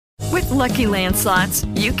Lucky Land Slots,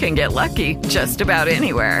 you can get lucky just about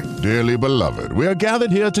anywhere. Dearly beloved, we are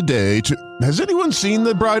gathered here today to... Has anyone seen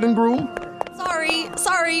the bride and groom?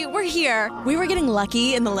 Sorry, we're here. We were getting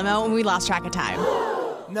lucky in the limo and we lost track of time.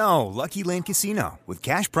 No, Lucky Land Casino, with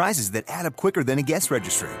cash prizes that add up quicker than a guest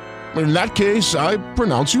registry. In that case, I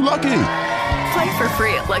pronounce you lucky. Play for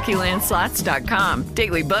free at LuckyLandSlots.com.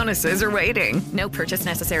 Daily bonuses are waiting. No purchase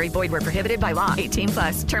necessary. Void where prohibited by law.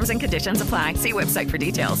 18+. Terms and conditions apply. See website for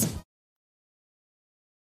details.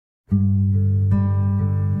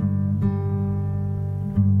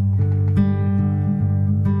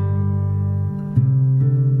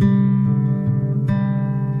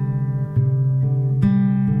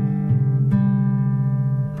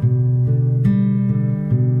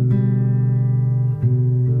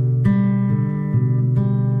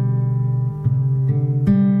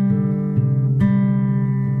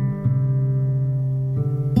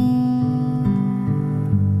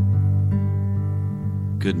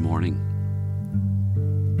 Good morning,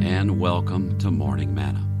 and welcome to Morning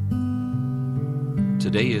Manna.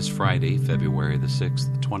 Today is Friday, February the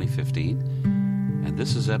 6th, 2015, and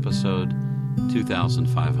this is episode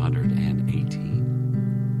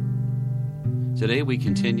 2518. Today we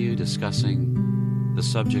continue discussing the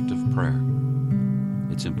subject of prayer,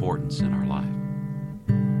 its importance in our life.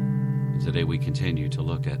 And today we continue to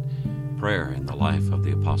look at prayer in the life of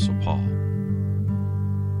the Apostle Paul.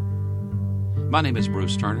 My name is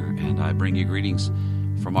Bruce Turner, and I bring you greetings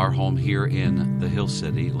from our home here in the Hill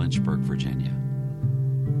City, Lynchburg, Virginia.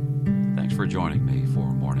 Thanks for joining me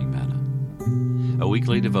for Morning Manna, a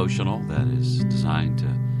weekly devotional that is designed to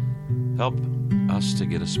help us to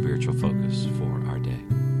get a spiritual focus for our day.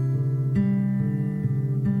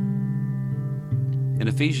 In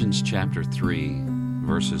Ephesians chapter 3,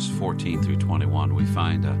 verses 14 through 21, we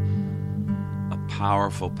find a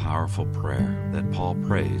powerful prayer that Paul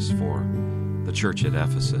prays for the church at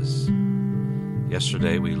Ephesus.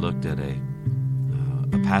 Yesterday we looked at a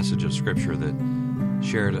passage of Scripture that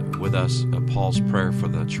shared with us Paul's prayer for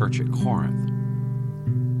the church at Corinth.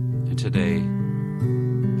 And today,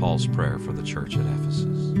 Paul's prayer for the church at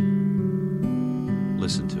Ephesus.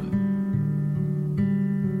 Listen to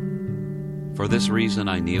it. For this reason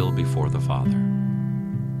I kneel before the Father,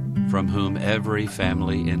 from whom every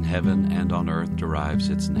family in heaven and on earth derives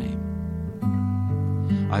its name.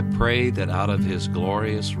 I pray that out of his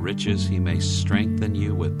glorious riches he may strengthen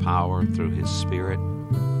you with power through his Spirit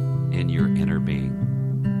in your inner being,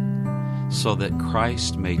 so that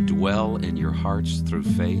Christ may dwell in your hearts through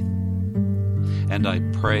faith. And I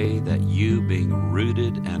pray that you, being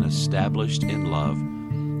rooted and established in love,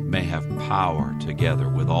 may have power together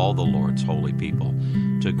with all the Lord's holy people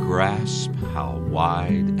to grasp how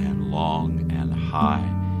wide and long and high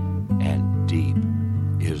and deep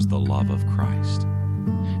is the love of Christ,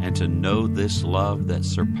 and to know this love that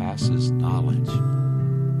surpasses knowledge,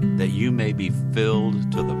 that you may be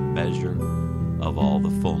filled to the measure of all the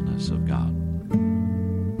fullness of God.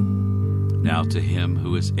 Now to him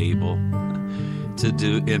who is able to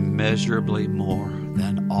do immeasurably more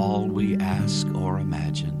than all we ask or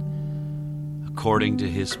imagine, according to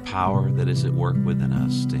his power that is at work within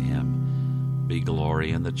us, to him be glory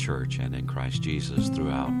in the church and in Christ Jesus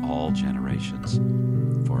throughout all generations,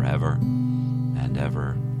 forever and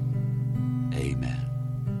ever. Amen.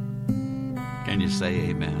 Can you say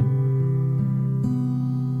amen?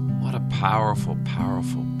 What a powerful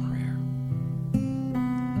prayer.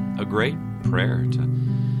 A great prayer to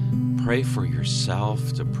pray for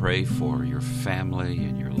yourself, to pray for your family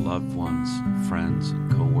and your loved ones, friends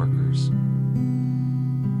and co-workers,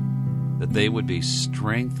 that they would be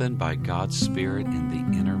strengthened by God's Spirit in the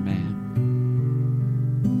inner man,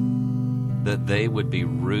 that they would be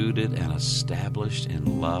rooted and established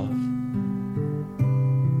in love,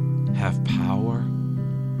 have power,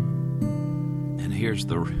 and here's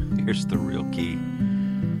the real key,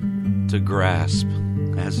 to grasp,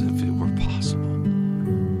 as if it were possible,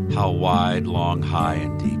 how wide, long, high,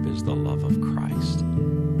 and deep is the love of Christ,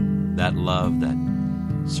 that love that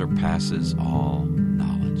surpasses all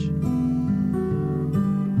knowledge.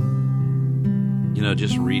 You know,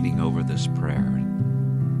 just reading over this prayer,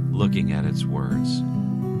 looking at its words,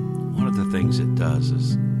 one of the things it does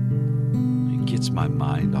is it gets my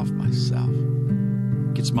mind off myself,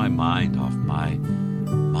 gets my mind off my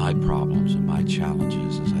problems and my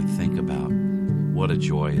challenges as I think about what a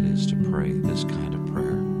joy it is to pray this kind of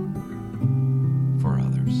prayer for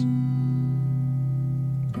others.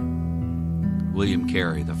 William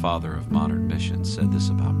Carey, the father of modern mission, said this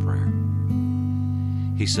about prayer.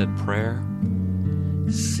 He said, prayer,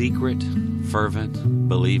 secret, fervent,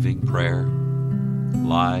 believing prayer,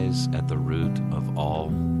 lies at the root of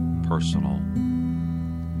all personal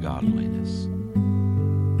godliness.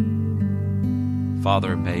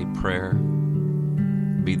 Father, may prayer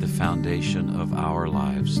be the foundation of our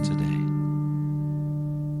lives today.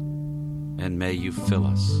 And may you fill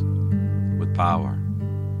us with power.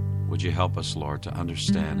 Would you help us, Lord, to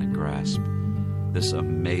understand and grasp this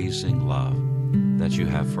amazing love that you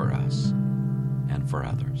have for us and for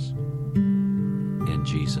others. In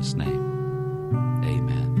Jesus' name,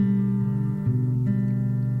 amen.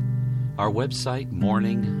 Our website,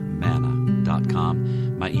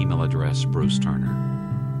 morningmanna.com. My email address,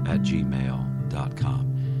 bruceturner@gmail.com.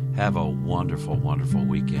 Have a wonderful, wonderful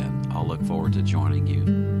weekend. I'll look forward to joining you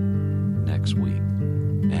next week.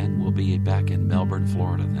 And we'll be back in Melbourne,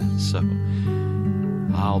 Florida then. So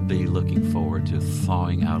I'll be looking forward to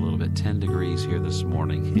thawing out a little bit. 10 degrees here this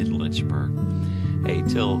morning in Lynchburg. Hey,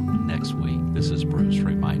 till next week, this is Bruce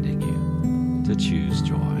reminding you to choose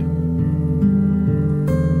joy.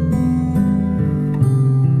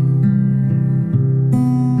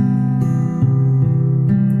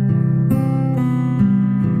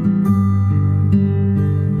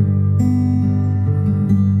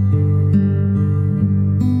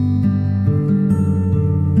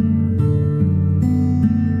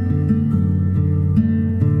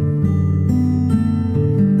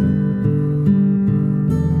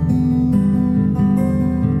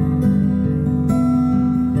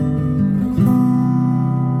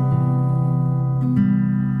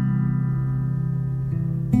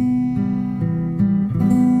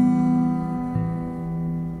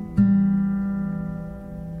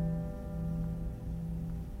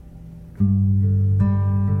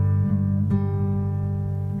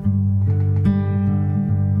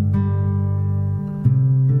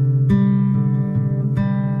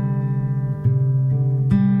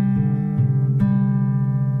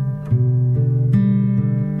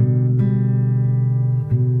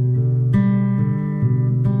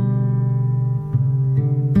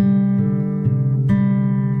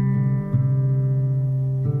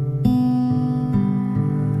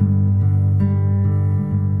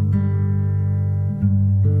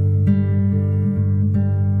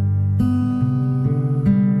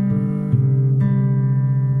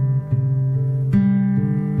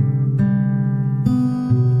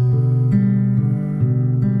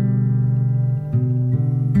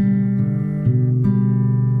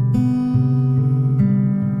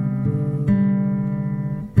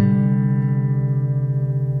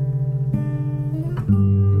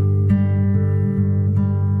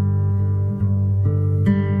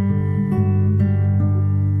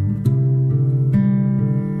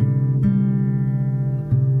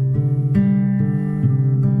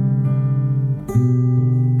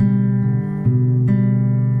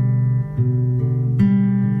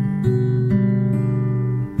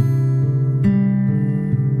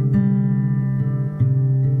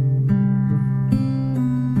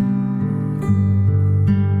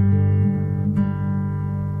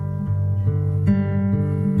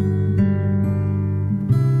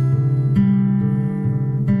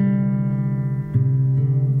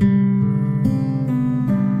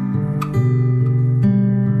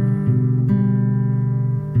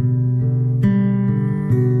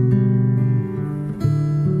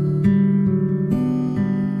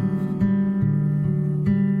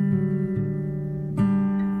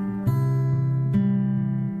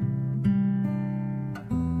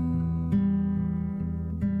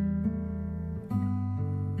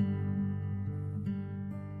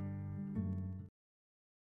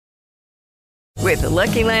 With the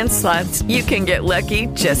Lucky Land Slots, you can get lucky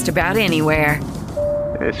just about anywhere.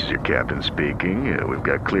 This is your captain speaking. We've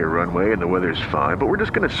got clear runway and the weather's fine, but we're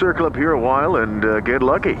just going to circle up here a while and get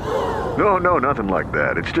lucky. No, nothing like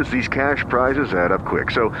that. It's just these cash prizes add up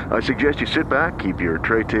quick. So I suggest you sit back, keep your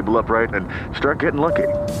tray table upright, and start getting lucky.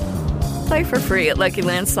 Play for free at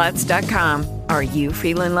LuckyLandSlots.com. Are you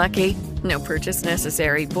feeling lucky? No purchase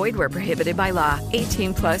necessary. Void where prohibited by law.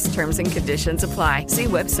 18+ terms and conditions apply. See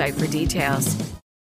website for details.